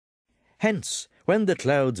Hence, when the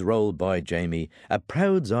clouds roll by, Jamie, a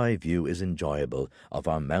proud's eye view is enjoyable of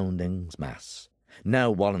our Moundings Mass,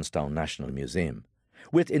 now Wallenstone National Museum,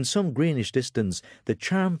 with in some greenish distance the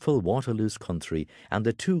charmful Waterloose country and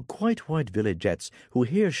the two quite white villagettes who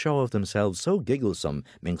here show of themselves so gigglesome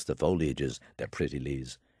minx the foliages, their pretty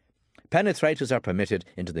leaves. Penetrators are permitted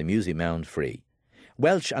into the Musey Mound free.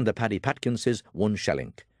 Welsh and the Paddy Patkinses 1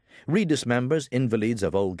 shilling. Redis members, invalids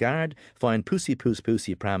of old guard, find Pussy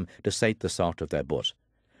Pram to sate the sort of their butt.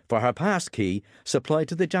 For her pass key, supply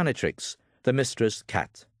to the janitrix, the mistress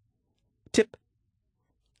cat. Tip.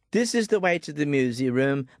 This is the way to the Musey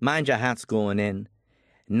room. Mind your hat's going in.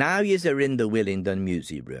 Now yous are in the Willingdon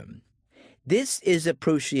Musey room. This is a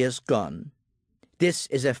Prussia's gun. This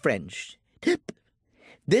is a French. Tip.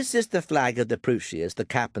 This is the flag of the Prussias, the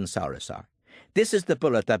cap and sarissar. This is the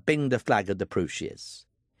bullet that binged the flag of the Prussias.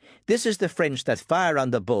 This is the French that fire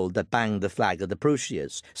on the bull that banged the flag of the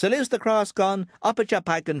Prussias. Salute the cross gun, up at your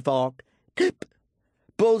pike and fork. Tip.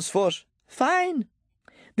 Bull's foot. Fine.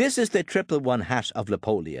 This is the 111 hat of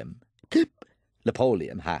Napoleon. Tip.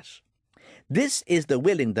 Napoleon hat. This is the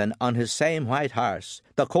Willingdon on his same white horse,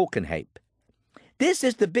 the Cokenhape. This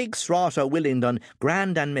is the big Sraughter Willingdon,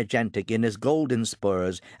 grand and magentic in his golden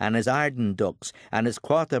spurs, and his Arden ducks, and his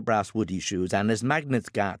quarter-brass woody shoes, and his magnets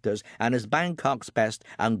garters, and his Bangkok's best,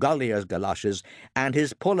 and Gollier's galoshes, and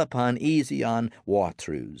his pull-upon easy-on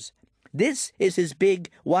war-throughs. This is his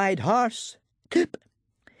big, wide horse. Tip.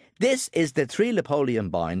 This is the 3 Napoleon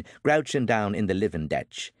boyne grouching down in the living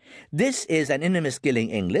ditch. This is an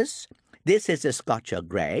Innimaskilling Inglis. This is a Scotcher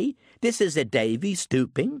Grey. This is a Davy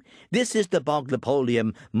stooping. This is the Bog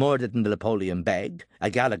Napoleon murdered in the Napoleon beg,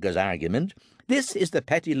 a Gallagher's argument. This is the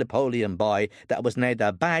petty Napoleon boy that was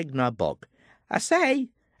neither bag nor buck. I say.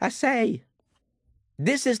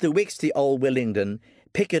 This is the Wixty old Willingdon,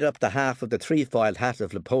 picked up the half of the 3-foiled hat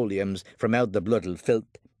of Napoleon's from out the blooded filth.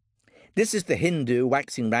 This is the Hindu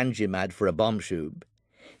waxing Ranji mad for a bomb-shoob.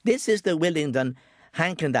 This is the Willingdon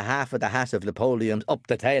hanking the half of the hat of Napoleon's up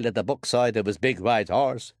the tail of the buckside of his big white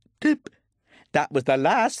horse. Tip. That was the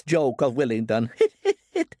last joke of Willingdon.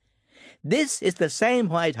 This is the same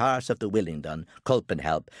white horse of the Willingdon, culpin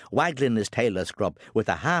help, waggling his tailor scrub with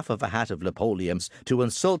the half of a hat of Napoleon's to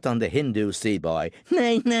insult on the Hindu sea boy.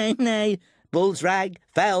 Nay, bull's rag,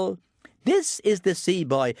 fell. This is the sea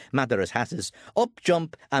boy, Madaras Hasses, up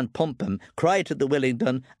jump and pump him, cry to the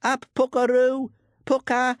Willingdon, Ap puckaroo,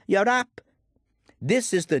 pucka, your ap.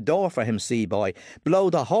 This is the door for him, sea boy.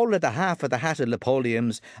 Blow the whole of the half of the hat of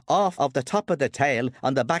Napoleon's off of the top of the tail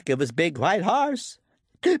on the back of his big white horse.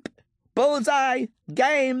 Tip. Bullseye.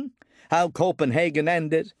 Game. How Copenhagen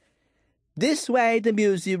ended. This way, the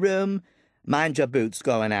Musey room. Mind your boots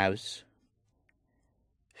going out.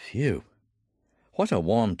 Phew. What a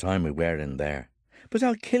warm time we were in there. But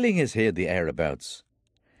how killing is here the airabouts.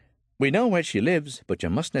 We know where she lives, but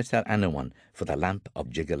you mustn't tell anyone for the lamp of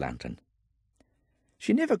Jiggalantern.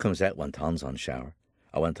 She never comes out when Ton's on shower,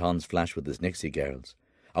 or when Ton's flash with his Nixie girls,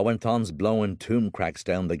 or when Ton's blowing tomb cracks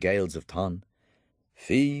down the gales of Ton.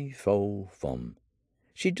 Fee, fo, fum.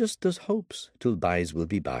 She just does hopes till byes will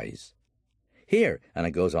be byes. Here, and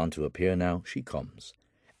it goes on to appear now, she comes.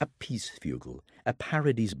 A peace fugle, a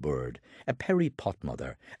paradise bird, a perry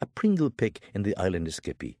potmother, a pringle pick in the island of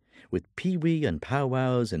Skippy, with pee-wee and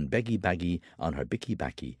pow-wows and beggy-baggy on her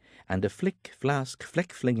bicky-backy, and a flick, flask,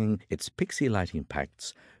 fleck-flinging its pixie-lighting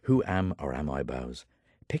pacts, who am or am I bows,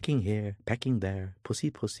 picking here, pecking there, pussy,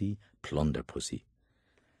 plunder pussy.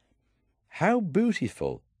 How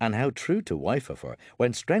beautiful and how true to wife of her,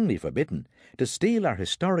 when strongly forbidden, to steal our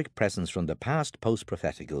historic presents from the past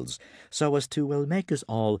post-propheticals, so as to make us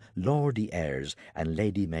all lordy heirs and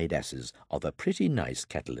lady maidesses of a pretty nice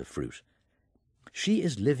kettle of fruit. She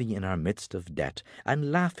is living in our midst of debt,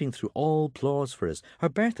 and laughing through all plours for us. Her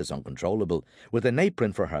birth is uncontrollable, with an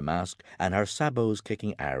apron for her mask, and her sabots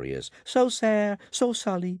kicking arias. So sair, so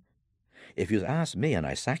solly. If you ask me, and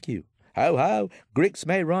I sack you, how, Greeks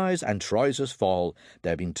may rise and Troyes fall,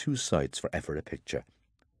 there been 2 sights for ever a picture.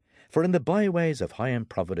 For in the byways of high-end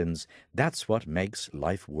Providence, that's what makes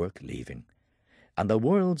life worth leaving. And the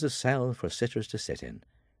world's a cell for sitters to sit in.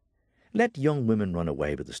 Let young women run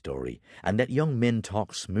away with the story, and let young men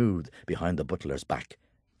talk smooth behind the butler's back.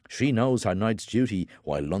 She knows her night's duty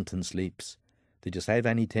while Lunton sleeps. Did you save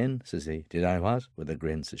any tin? Says he. Did I what? With a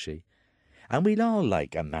grin, says she. And we'll all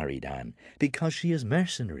like a married Anne, because she is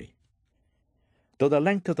mercenary. Though the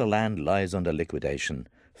length of the land lies under liquidation,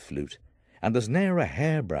 flute, and there's ne'er a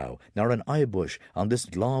hairbrow nor an eyebush on this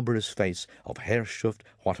glabrous face of hair-shuffed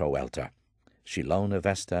what-a-welter, She'll loan a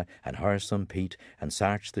vesta and hire some peat and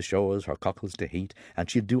sarch the shores her cockles to heat, and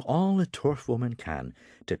she'll do all a turf woman can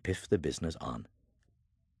to piff the business on.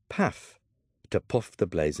 Paff, to puff the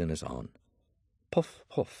blaziness on. Puff,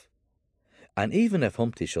 puff. And even if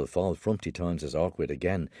Humpty shall fall frumpty times as awkward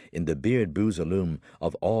again in the beard boozaloom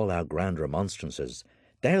of all our grand remonstrances,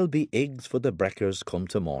 there'll be eggs for the breckers come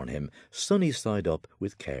to mourn him, sunny side up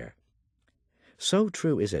with care. So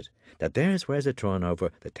true is it that there's where's a turnover,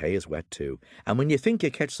 the tay is wet too, and when you think you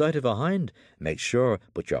catch sight of a hind, make sure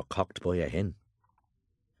but you're cocked by a hin.